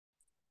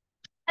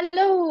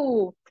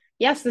Hello.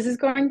 Yes, this is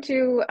going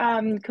to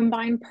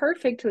combine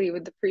perfectly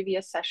with the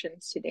previous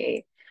sessions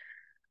today.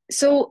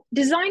 So,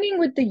 designing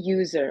with the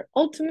user,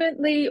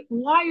 ultimately,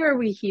 why are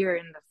we here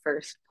in the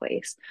first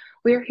place?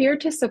 We're here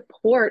to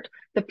support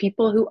the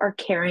people who are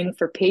caring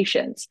for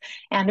patients.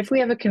 And if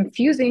we have a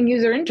confusing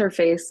user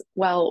interface,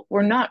 well,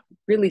 we're not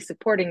really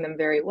supporting them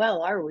very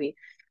well, are we?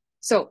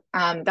 So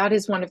that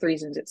is one of the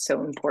reasons it's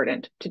so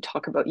important to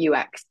talk about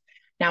UX.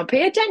 Now,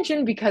 pay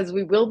attention because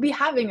we will be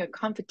having a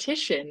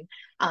competition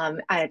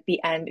at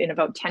the end in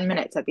about 10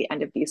 minutes at the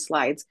end of these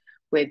slides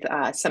with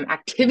some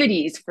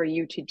activities for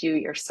you to do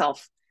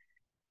yourself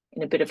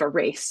in a bit of a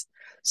race.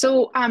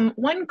 So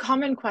one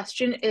common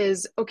question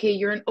is, okay,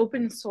 you're an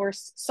open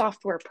source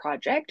software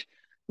project.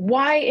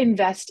 Why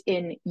invest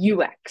in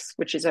UX,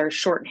 which is our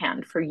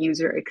shorthand for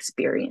user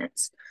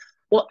experience?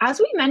 Well, as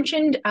we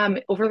mentioned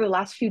over the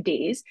last few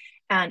days,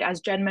 and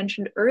as Jen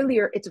mentioned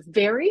earlier, it's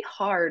very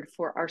hard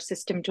for our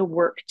system to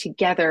work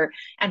together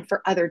and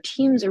for other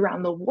teams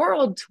around the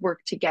world to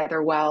work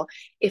together well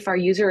if our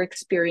user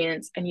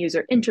experience and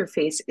user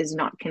interface is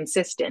not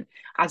consistent,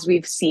 as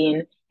we've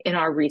seen in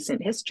our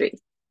recent history.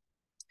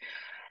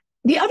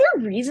 The other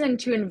reason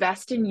to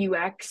invest in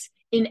UX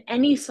in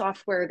any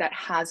software that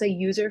has a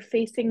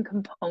user-facing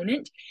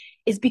component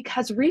is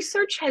because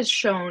research has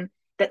shown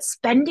that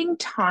spending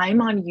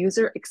time on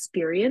user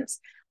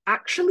experience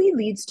actually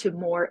leads to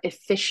more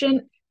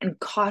efficient and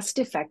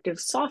cost-effective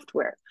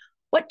software.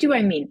 What do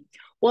I mean?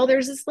 Well,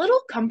 there's this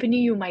little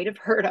company you might have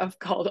heard of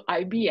called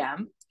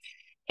IBM,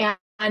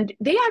 and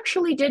they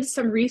actually did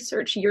some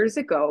research years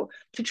ago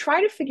to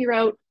try to figure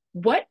out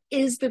what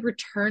is the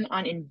return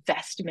on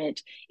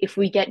investment if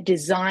we get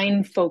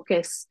design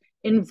focus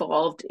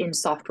involved in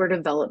software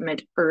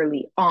development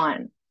early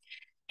on.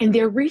 And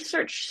their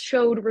research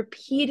showed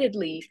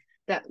repeatedly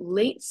that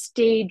late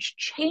stage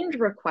change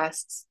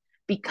requests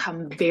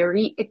become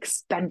very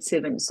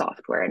expensive in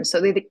software. And so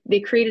they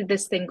created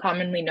this thing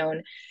commonly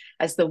known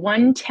as the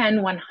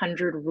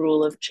 110-100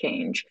 rule of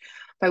change,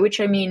 by which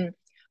I mean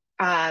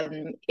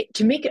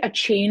to make a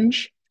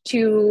change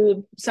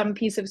to some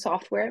piece of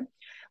software.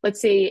 Let's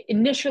say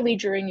initially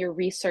during your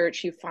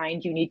research, you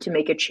find you need to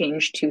make a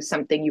change to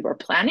something you are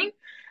planning.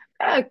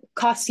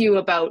 Costs you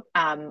about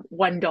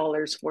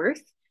 $1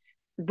 worth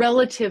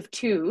relative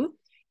to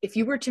if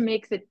you were to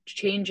make the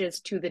changes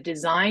to the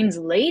designs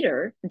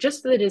later,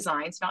 just the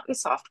designs, not the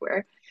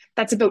software,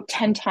 that's about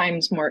 10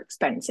 times more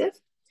expensive.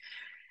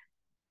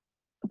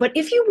 But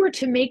if you were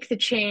to make the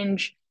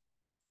change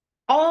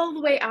all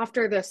the way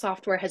after the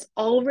software has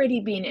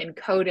already been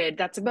encoded,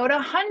 that's about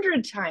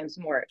 100 times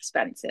more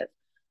expensive.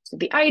 So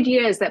the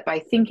idea is that by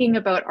thinking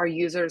about our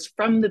users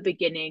from the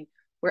beginning,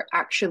 we're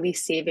actually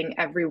saving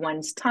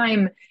everyone's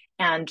time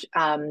and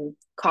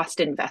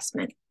cost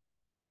investment.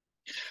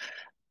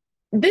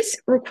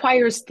 This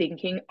requires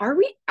thinking, are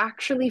we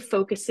actually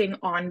focusing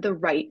on the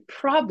right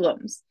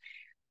problems?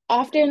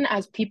 Often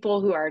as people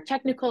who are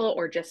technical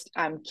or just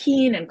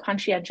keen and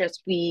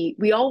conscientious,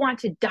 we all want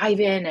to dive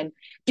in and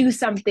do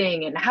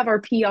something and have our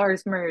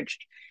PRs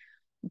merged.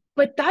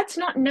 But that's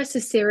not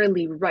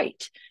necessarily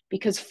right,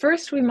 because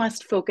first we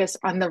must focus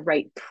on the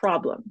right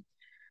problem.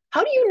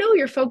 How do you know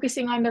you're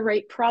focusing on the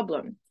right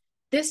problem?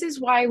 This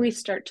is why we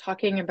start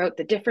talking about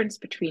the difference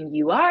between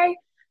UI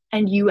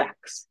and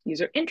UX,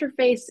 user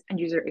interface and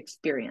user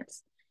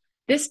experience.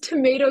 This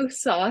tomato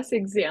sauce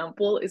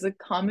example is a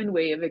common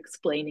way of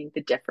explaining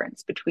the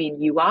difference between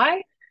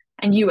UI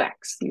and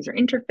UX, user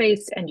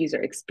interface and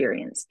user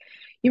experience.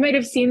 You might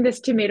have seen this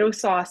tomato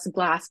sauce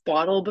glass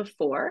bottle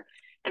before.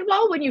 And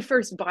while when you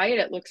first buy it,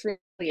 it looks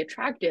really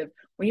attractive,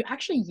 when you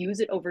actually use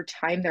it over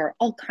time, there are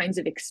all kinds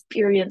of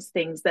experience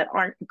things that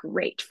aren't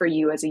great for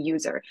you as a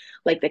user.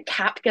 Like the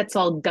cap gets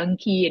all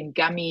gunky and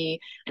gummy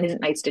and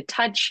isn't nice to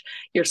touch.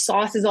 Your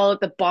sauce is all at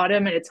the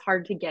bottom and it's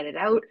hard to get it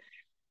out.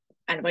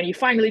 And when you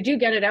finally do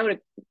get it out,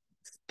 it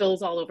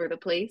spills all over the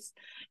place.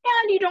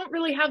 And you don't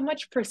really have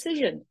much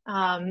precision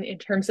in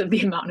terms of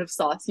the amount of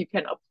sauce you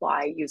can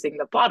apply using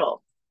the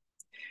bottle.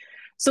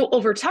 So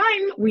over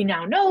time, we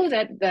now know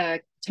that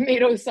the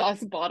tomato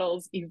sauce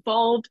bottles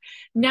evolved.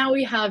 Now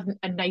we have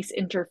a nice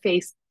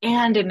interface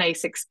and a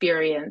nice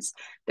experience.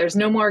 There's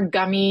no more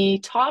gummy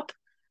top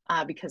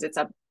because it's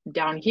up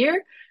down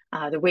here.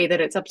 The way that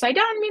it's upside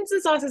down means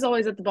the sauce is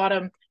always at the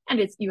bottom,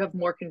 and you have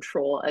more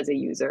control as a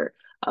user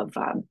of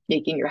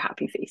making your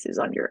happy faces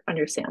on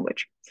your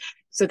sandwich.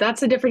 So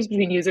that's the difference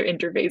between user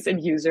interface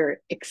and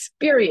user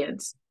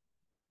experience.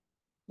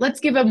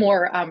 Let's give a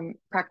more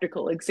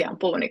practical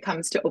example when it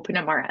comes to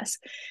OpenMRS.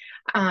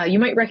 You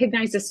might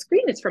recognize this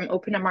screen. It's from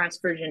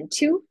OpenMRS version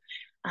 2.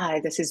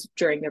 This is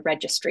during the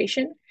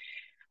registration.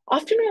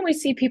 Often when we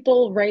see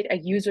people write a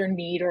user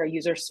need or a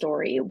user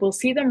story, we'll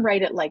see them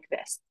write it like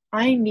this: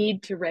 I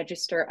need to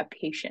register a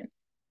patient.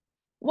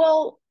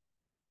 Well,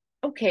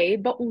 okay,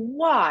 but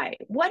why?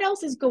 What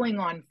else is going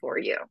on for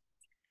you?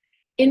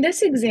 In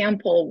this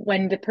example,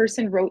 when the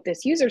person wrote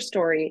this user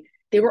story,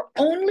 they were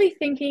only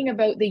thinking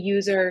about the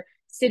user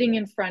sitting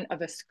in front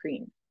of a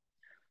screen.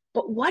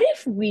 But what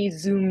if we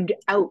zoomed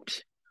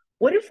out?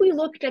 What if we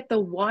looked at the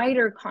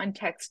wider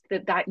context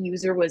that that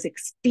user was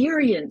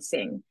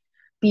experiencing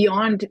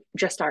beyond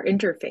just our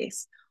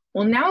interface?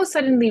 Well, now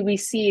suddenly we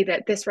see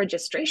that this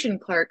registration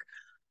clerk,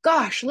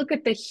 gosh, look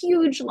at the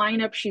huge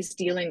lineup she's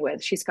dealing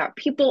with. She's got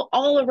people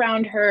all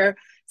around her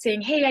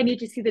saying, hey, I need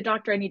to see the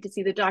doctor. I need to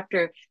see the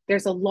doctor.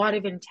 There's a lot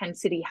of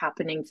intensity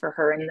happening for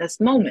her in this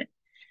moment.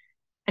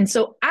 And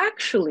so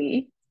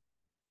actually,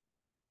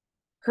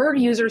 her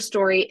user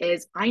story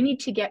is, I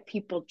need to get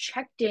people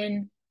checked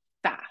in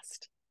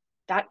fast.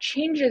 That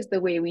changes the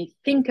way we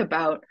think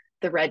about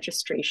the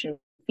registration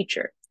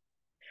feature.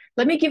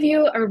 Let me give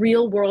you a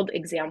real world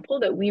example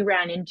that we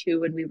ran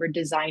into when we were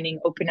designing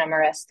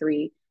OpenMRS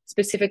 3,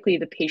 specifically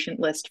the patient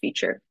list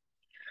feature.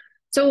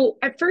 So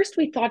at first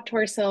we thought to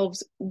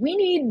ourselves, we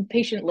need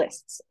patient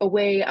lists, a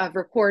way of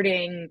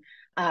recording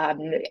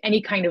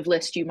any kind of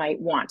list you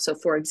might want. So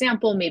for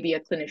example, maybe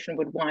a clinician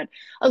would want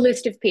a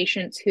list of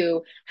patients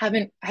who have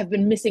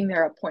been missing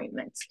their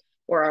appointments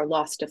or are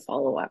lost to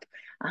follow-up.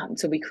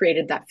 So we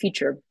created that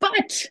feature.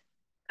 But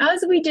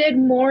as we did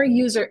more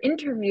user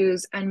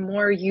interviews and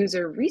more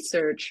user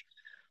research,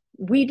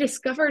 we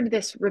discovered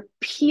this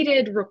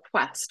repeated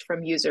request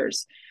from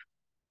users.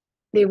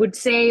 They would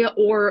say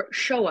or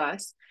show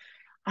us,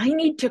 I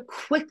need to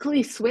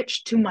quickly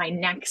switch to my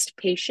next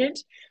patient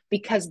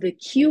because the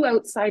queue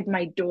outside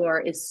my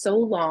door is so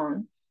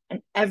long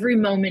and every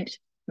moment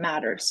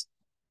matters.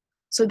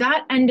 So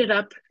that ended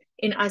up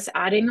in us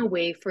adding a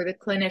way for the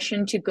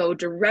clinician to go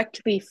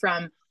directly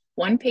from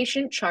one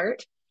patient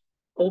chart,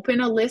 open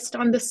a list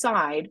on the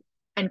side,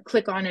 and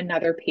click on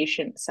another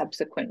patient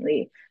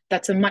subsequently.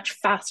 That's a much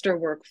faster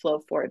workflow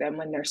for them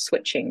when they're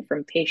switching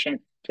from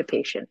patient to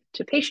patient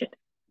to patient.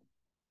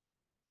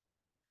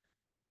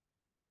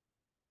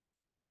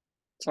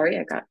 Sorry,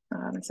 I got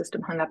my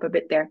system hung up a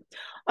bit there.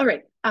 All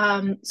right,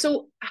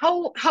 so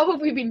how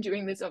have we been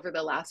doing this over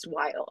the last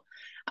while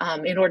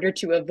in order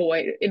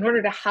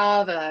to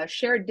have a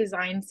shared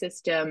design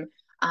system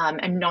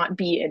and not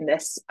be in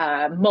this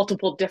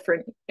multiple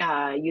different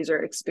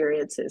user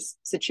experiences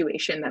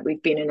situation that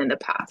we've been in the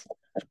past?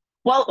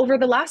 Well, over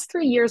the last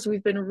 3 years,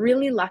 we've been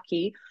really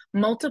lucky.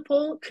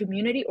 Multiple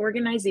community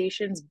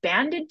organizations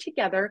banded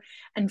together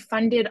and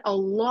funded a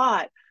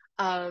lot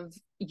of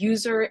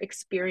user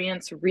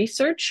experience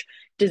research,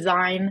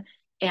 design,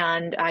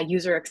 and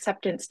user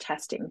acceptance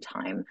testing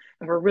time.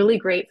 And we're really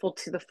grateful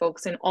to the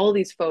folks in all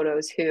these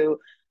photos who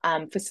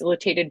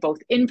facilitated both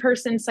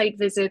in-person site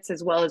visits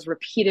as well as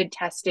repeated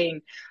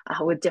testing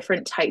with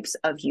different types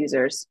of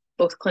users,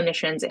 both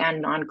clinicians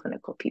and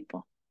non-clinical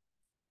people.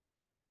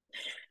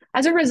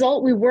 As a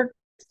result, we worked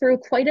through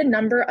quite a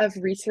number of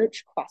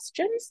research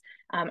questions.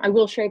 I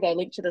will share the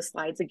link to the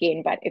slides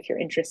again, but if you're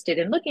interested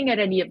in looking at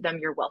any of them,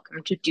 you're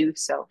welcome to do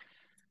so.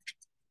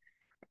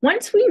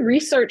 Once we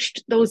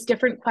researched those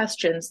different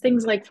questions,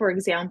 things like, for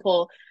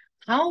example,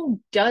 how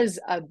does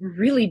a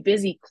really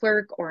busy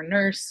clerk or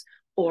nurse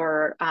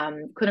or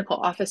clinical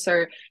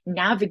officer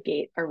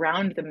navigate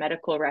around the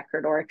medical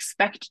record or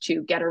expect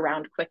to get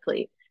around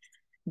quickly?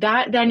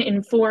 That then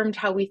informed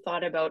how we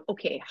thought about,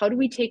 okay, how do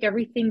we take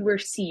everything we're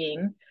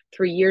seeing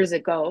 3 years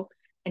ago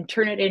and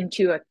turn it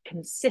into a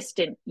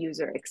consistent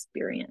user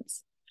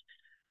experience?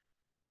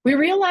 We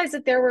realized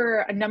that there were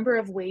a number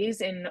of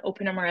ways in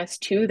OpenMRS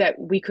 2 that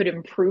we could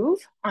improve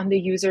on the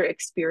user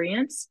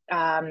experience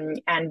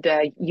and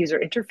user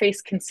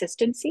interface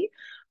consistency.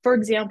 For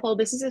example,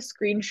 this is a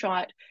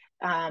screenshot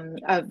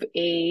of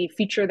a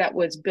feature that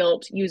was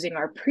built using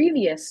our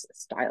previous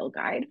style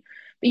guide.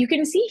 But you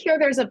can see here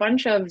there's a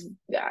bunch of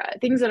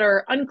things that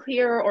are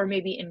unclear or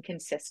maybe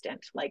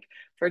inconsistent. Like,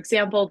 for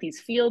example, these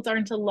fields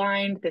aren't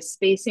aligned, the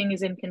spacing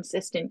is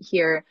inconsistent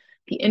here,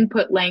 the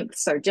input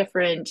lengths are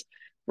different,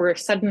 we're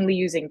suddenly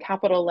using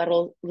capital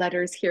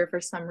letters here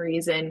for some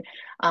reason.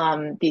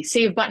 The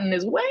save button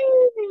is way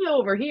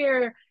over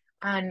here,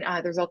 and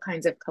there's all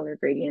kinds of color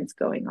gradients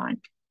going on.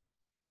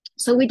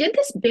 So we did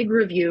this big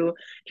review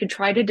to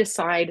try to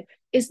decide,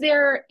 is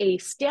there a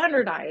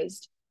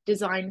standardized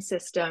design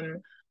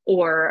system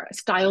or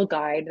style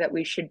guide that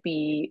we should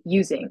be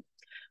using?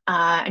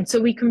 And so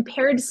we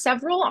compared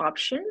several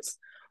options.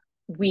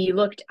 We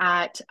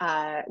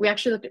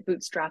actually looked at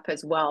Bootstrap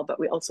as well, but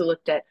we also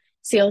looked at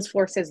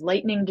Salesforce's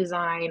Lightning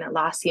Design,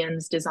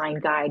 Atlassian's Design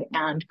Guide,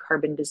 and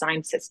Carbon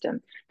Design System.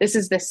 This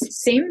is the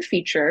same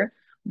feature,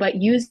 but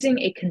using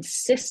a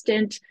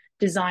consistent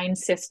design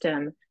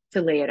system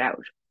to lay it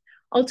out.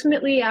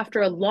 Ultimately,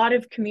 after a lot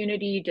of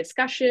community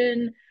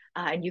discussion,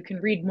 and you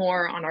can read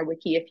more on our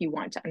wiki if you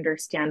want to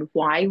understand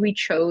why we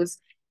chose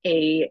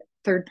a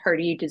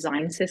third-party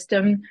design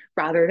system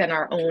rather than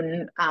our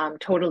own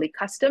totally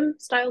custom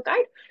style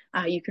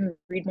guide. You can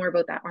read more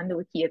about that on the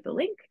wiki at the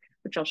link,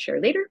 which I'll share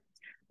later.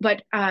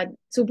 But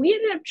so we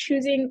ended up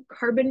choosing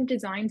Carbon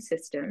Design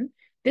System.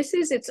 This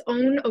is its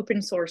own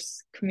open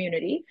source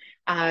community.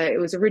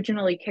 It was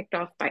originally kicked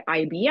off by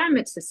IBM.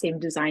 It's the same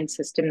design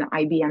system that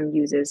IBM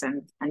uses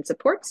and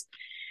supports.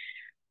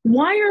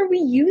 Why are we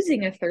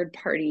using a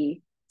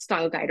third-party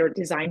style guide or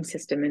design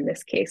system in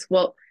this case?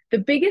 Well, the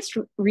biggest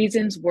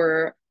reasons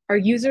were Our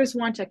users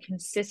want a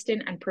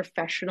consistent and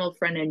professional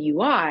front-end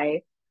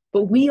UI,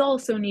 but we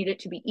also need it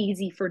to be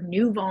easy for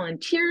new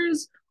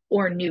volunteers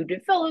or new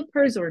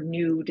developers or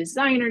new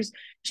designers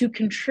to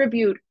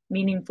contribute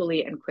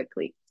meaningfully and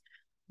quickly.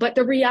 But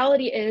the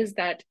reality is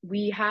that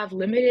we have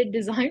limited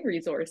design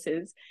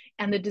resources,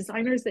 and the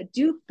designers that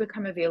do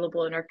become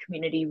available in our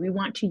community, we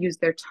want to use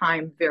their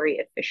time very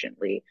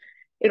efficiently.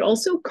 It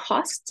also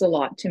costs a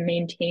lot to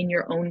maintain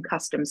your own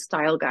custom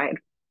style guide.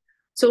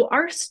 So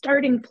our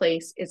starting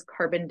place is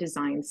Carbon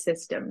Design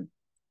System.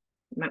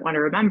 You might want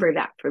to remember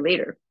that for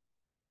later.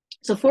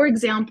 So for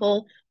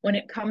example, when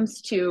it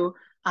comes to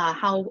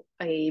how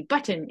a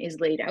button is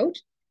laid out,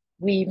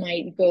 we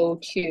might go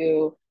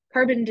to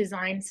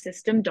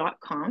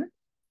carbondesignsystem.com,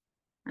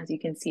 as you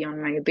can see on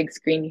my big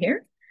screen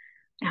here.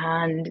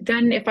 And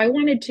then if I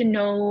wanted to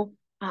know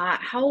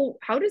how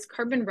does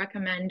Carbon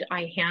recommend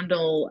I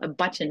handle a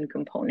button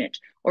component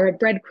or a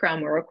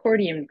breadcrumb or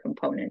accordion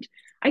component,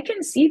 I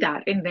can see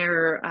that in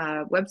their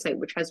website,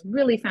 which has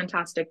really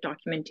fantastic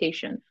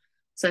documentation,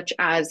 such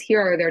as here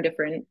are their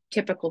different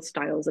typical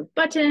styles of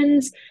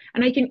buttons.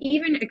 And I can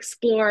even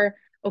explore,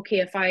 okay,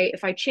 if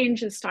I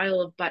change the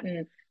style of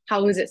button,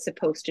 how is it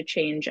supposed to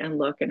change and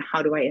look, and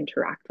how do I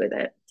interact with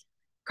it?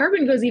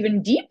 Carbon goes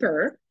even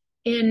deeper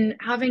in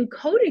having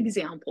code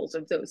examples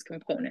of those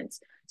components.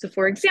 So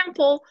for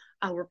example,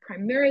 we're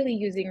primarily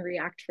using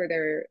React for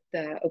the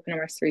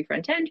OpenMRS 3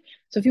 front end.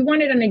 So if you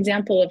wanted an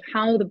example of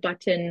how the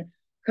button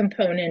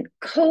component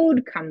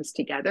code comes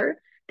together,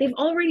 they've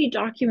already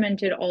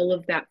documented all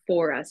of that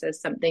for us as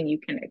something you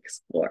can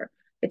explore.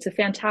 It's a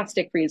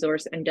fantastic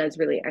resource and does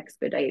really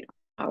expedite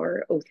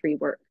our O3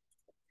 work.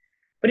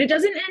 But it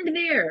doesn't end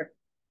there,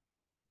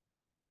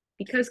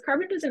 because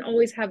Carbon doesn't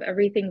always have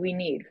everything we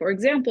need. For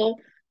example,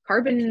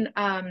 Carbon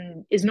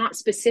is not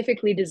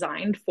specifically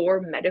designed for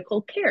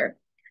medical care.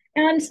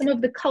 And some of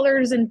the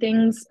colors and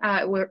things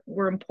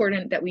were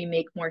important that we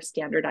make more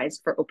standardized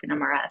for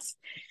OpenMRS.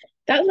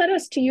 That led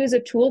us to use a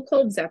tool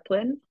called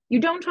Zeppelin. You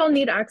don't all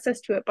need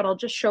access to it, but I'll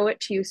just show it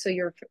to you so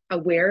you're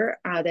aware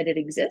that it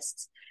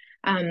exists.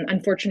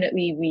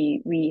 Unfortunately,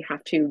 we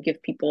have to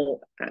give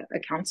people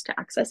accounts to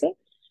access it.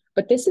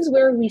 But this is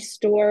where we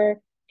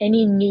store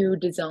any new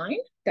design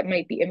that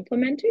might be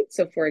implemented.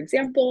 So for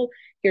example,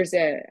 here's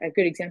a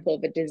good example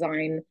of a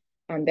design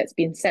that's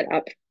been set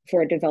up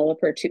for a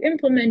developer to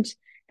implement,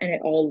 and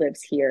it all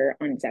lives here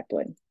on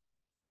Zeppelin.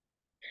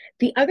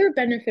 The other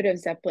benefit of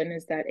Zeppelin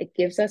is that it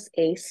gives us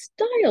a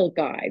style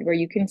guide where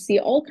you can see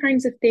all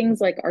kinds of things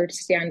like our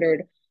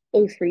standard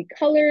O3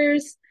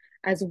 colors,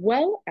 as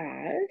well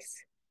as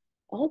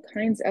all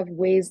kinds of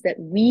ways that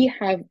we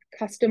have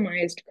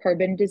customized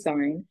Carbon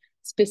design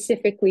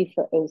specifically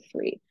for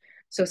O3.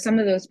 So some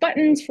of those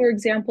buttons, for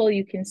example,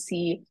 you can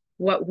see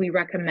what we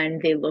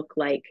recommend they look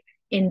like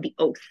in the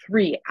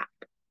O3 app.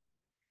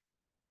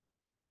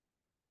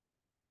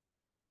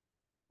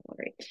 All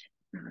right,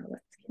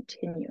 let's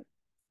continue.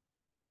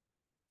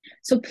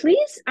 So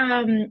please,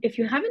 if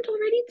you haven't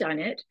already done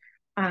it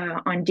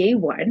on day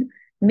one,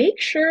 make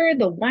sure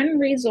the one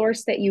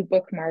resource that you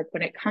bookmark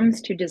when it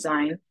comes to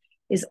design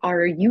is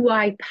our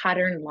UI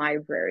pattern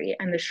library.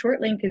 And the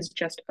short link is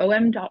just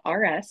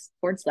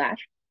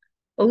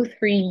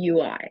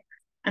om.rs/O3UI.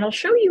 And I'll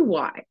show you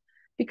why.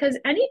 Because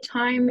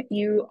anytime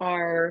you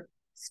are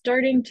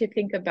starting to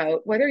think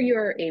about whether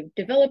you're a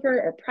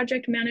developer or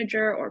project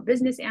manager or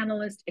business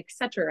analyst,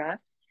 etc.,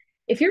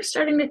 if you're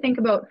starting to think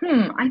about,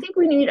 I think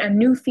we need a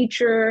new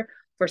feature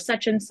for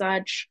such and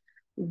such,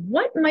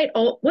 what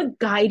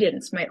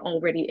guidance might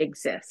already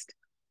exist?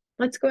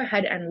 Let's go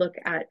ahead and look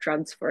at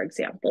drugs, for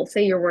example.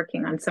 Say you're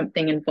working on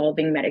something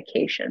involving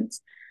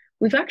medications.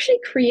 We've actually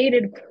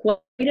created quite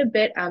a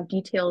bit of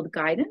detailed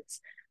guidance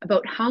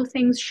about how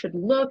things should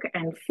look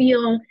and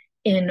feel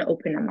in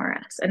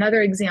OpenMRS.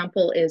 Another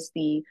example is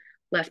the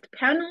left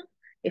panel.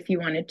 If you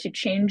wanted to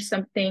change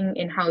something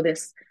in how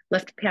this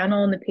left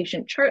panel in the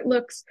patient chart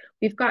looks,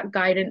 we've got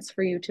guidance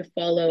for you to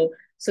follow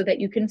so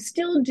that you can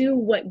still do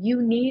what you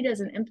need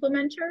as an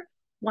implementer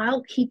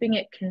while keeping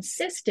it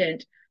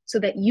consistent so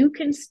that you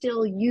can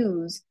still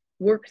use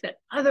work that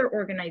other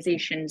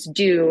organizations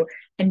do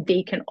and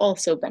they can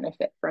also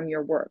benefit from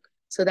your work,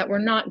 so that we're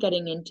not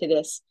getting into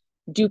this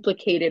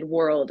duplicated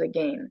world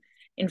again.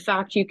 In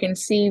fact, you can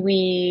see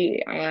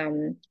we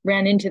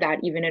ran into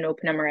that even in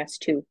OpenMRS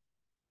 2.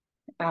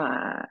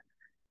 All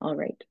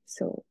right,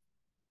 so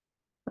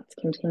let's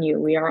continue.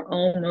 We are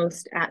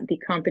almost at the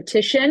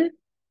competition.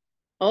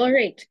 All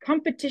right,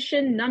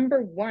 competition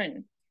number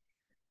 1.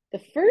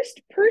 The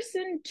first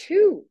person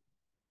to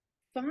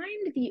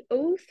find the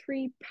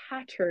O3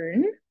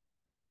 pattern,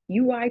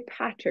 UI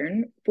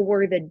pattern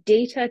for the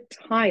data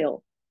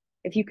tile.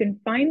 If you can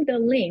find the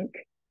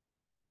link,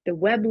 the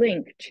web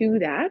link to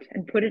that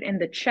and put it in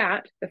the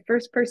chat, the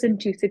first person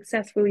to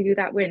successfully do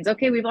that wins.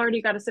 Okay, we've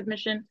already got a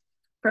submission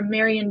from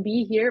Marion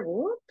B here.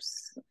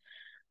 Whoops.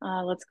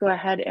 Let's go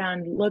ahead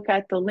and look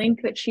at the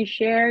link that she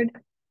shared.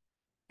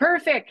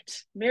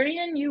 Perfect.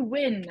 Marion, you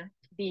win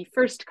the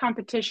first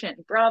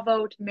competition.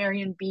 Bravo to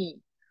Marion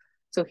B.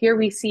 So here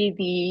we see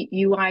the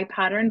UI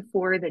pattern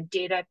for the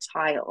data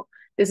tile.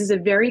 This is a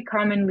very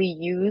commonly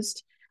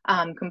used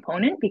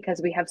component because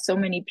we have so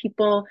many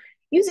people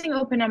using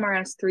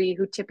OpenMRS 3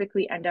 who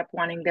typically end up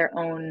wanting their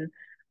own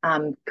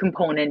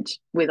component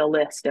with a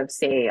list of,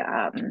 say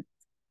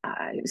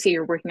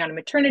you're working on a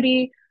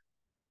maternity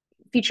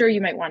feature,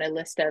 you might want a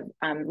list of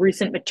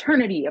recent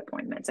maternity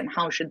appointments and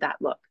how should that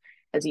look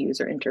as a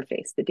user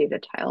interface. The data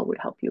tile would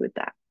help you with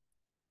that.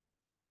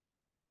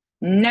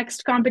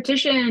 Next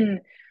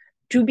competition,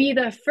 to be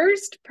the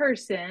first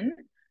person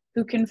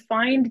who can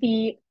find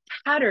the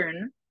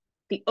pattern,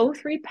 the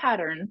O3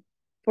 pattern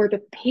for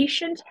the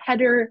patient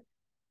header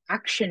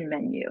action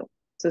menu.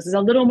 So this is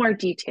a little more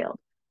detailed.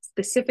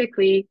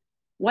 Specifically,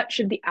 what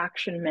should the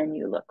action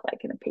menu look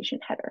like in a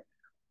patient header?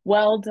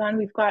 Well done.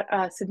 We've got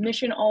a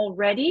submission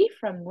already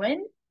from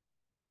Win.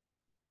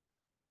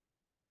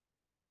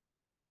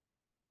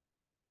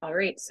 All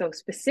right, so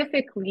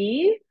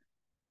specifically,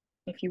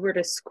 if you were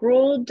to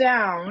scroll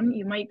down,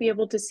 you might be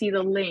able to see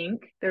the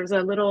link. There's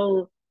a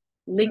little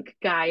link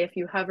guy if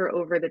you hover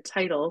over the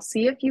title.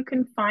 See if you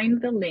can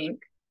find the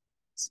link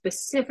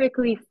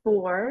specifically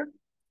for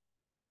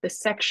the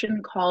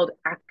section called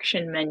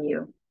Action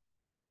Menu.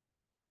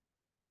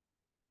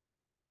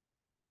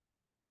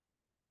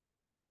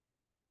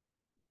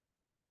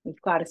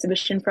 We've got a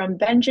submission from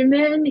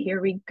Benjamin. Here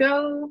we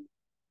go.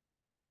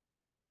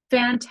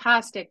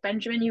 Fantastic.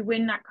 Benjamin, you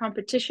win that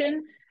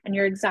competition, and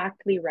you're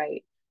exactly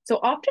right. So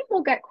often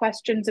we'll get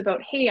questions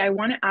about, hey, I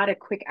want to add a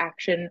quick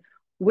action.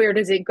 Where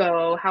does it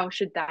go? How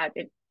should that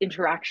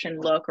interaction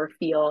look or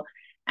feel?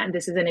 And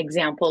this is an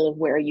example of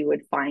where you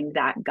would find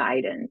that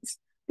guidance.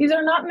 These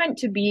are not meant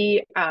to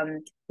be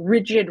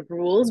rigid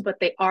rules, but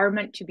they are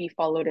meant to be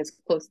followed as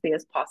closely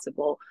as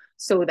possible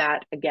so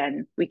that,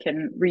 again, we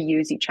can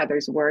reuse each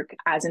other's work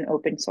as an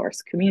open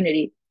source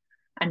community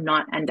and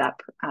not end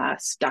up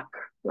stuck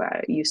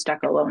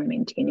alone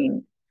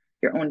maintaining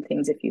your own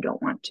things if you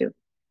don't want to.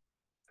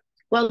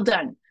 Well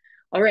done.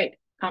 All right,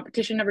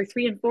 competition number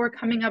 3 and 4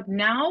 coming up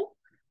now.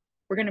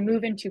 We're going to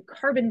move into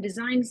carbon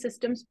design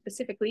systems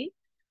specifically.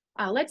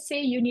 Let's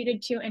say you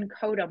needed to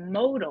encode a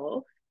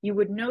modal. You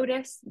would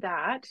notice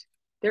that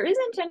there's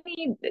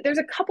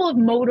a couple of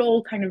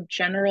modal kind of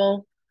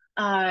general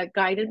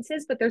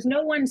guidances, but there's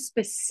no one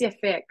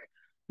specific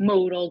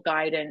modal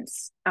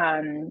guidance.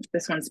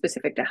 This one's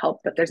specific to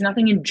help, but there's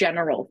nothing in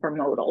general for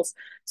modals.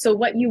 So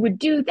what you would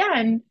do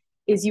then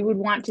is you would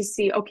want to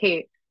see,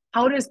 okay,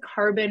 how does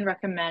Carbon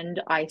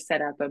recommend I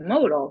set up a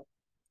modal?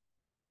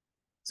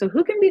 So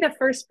who can be the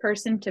first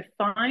person to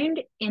find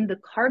in the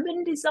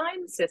Carbon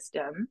design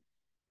system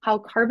how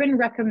Carbon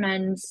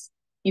recommends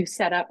you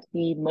set up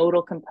the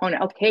modal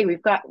component? Okay,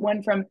 we've got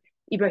one from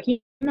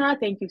Ibrahima.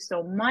 Thank you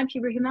so much,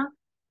 Ibrahima.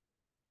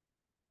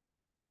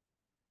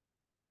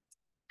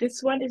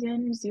 This one is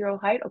in 0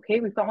 height. Okay,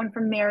 we've got one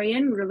from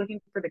Marion. We were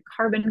looking for the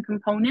Carbon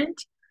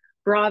component.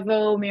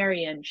 Bravo,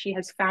 Marion. She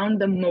has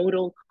found the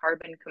modal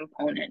Carbon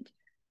component.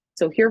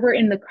 So here we're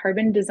in the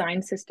Carbon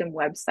design system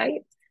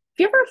website. If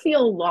you ever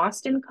feel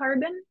lost in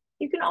Carbon,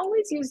 you can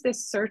always use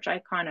this search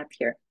icon up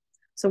here.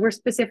 So we're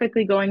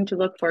specifically going to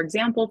look, for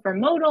example, for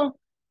modal,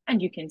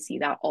 and you can see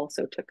that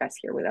also took us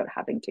here without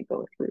having to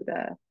go through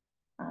the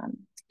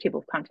table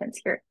of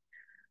contents here.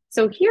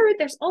 So here,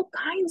 there's all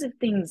kinds of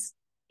things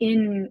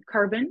in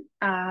Carbon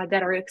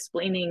that are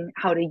explaining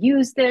how to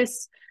use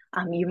this.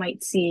 You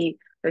might see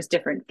there's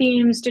different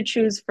themes to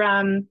choose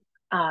from.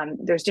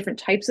 There's different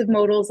types of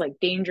modals like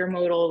danger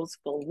modals,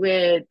 full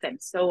width,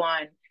 and so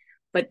on.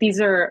 But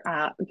these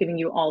are giving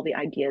you all the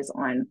ideas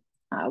on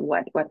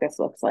what this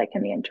looks like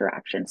in the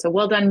interaction. So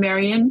well done,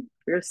 Marion,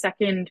 for your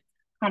second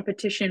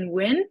competition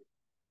win.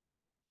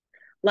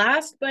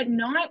 Last but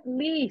not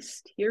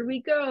least, here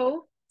we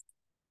go.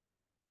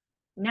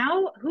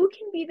 Now, who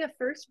can be the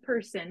first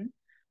person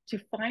to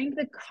find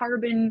the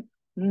Carbon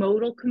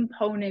modal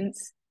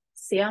components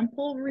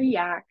sample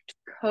React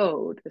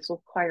code? This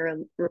will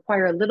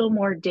require a little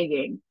more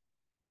digging.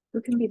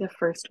 Who can be the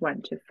first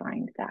one to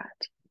find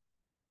that?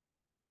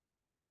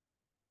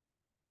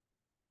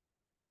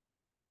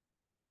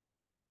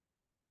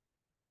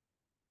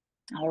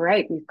 All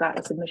right, we've got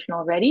a submission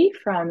already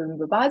from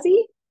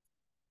Babazi.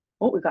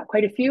 Oh, we've got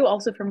quite a few,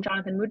 also from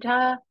Jonathan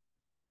Muta.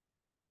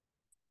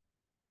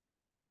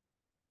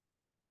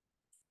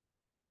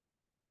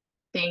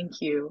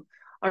 Thank you.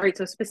 All right,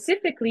 so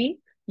specifically,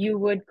 you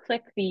would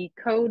click the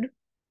code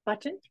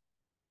button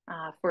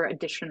for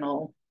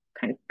additional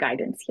kind of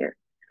guidance here.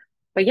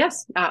 But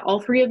yes,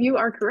 all 3 of you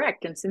are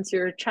correct. And since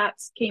your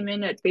chats came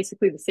in at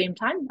basically the same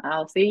time,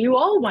 I'll say you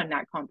all won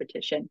that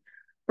competition.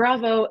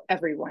 Bravo,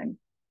 everyone.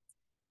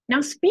 Now,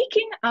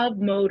 speaking of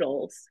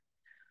modals,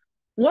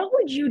 what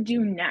would you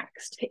do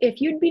next? If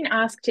you'd been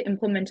asked to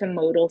implement a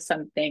modal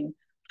something,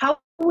 how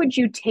would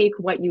you take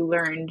what you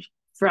learned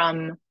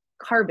from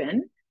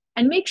Carbon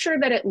and make sure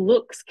that it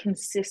looks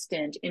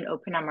consistent in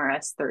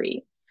OpenMRS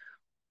 3?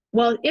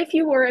 Well, if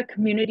you were a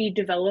community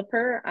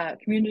developer, a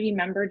community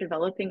member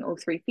developing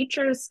O3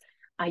 features,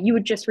 you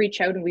would just reach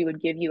out and we would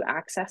give you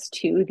access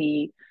to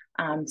the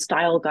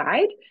style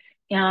guide.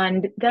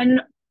 And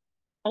then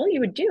all you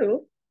would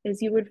do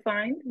is you would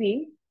find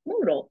the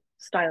modal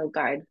style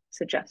guide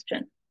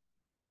suggestion.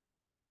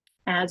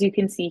 As you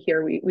can see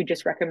here, we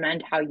just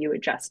recommend how you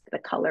adjust the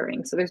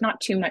coloring. So there's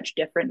not too much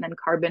different than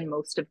carbon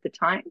most of the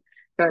time.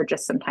 There are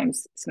just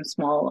sometimes some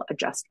small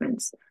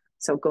adjustments.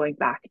 So going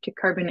back to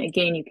carbon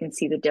again, you can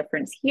see the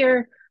difference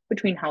here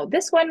between how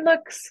this one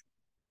looks,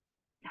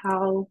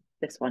 how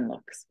this one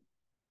looks.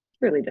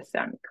 Really just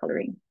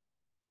coloring.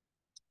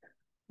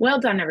 Well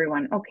done,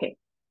 everyone. Okay,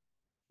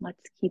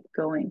 let's keep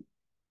going.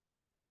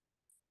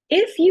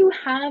 If you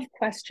have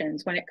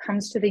questions when it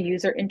comes to the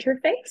user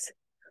interface,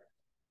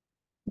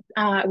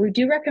 we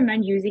do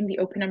recommend using the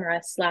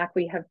OpenMRS Slack.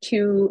 We have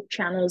two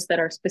channels that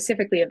are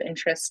specifically of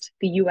interest,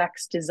 the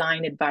UX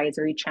Design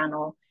Advisory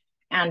channel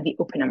and the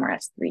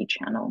OpenMRS 3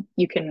 channel.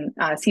 You can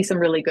see some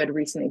really good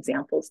recent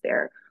examples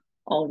there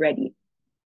already.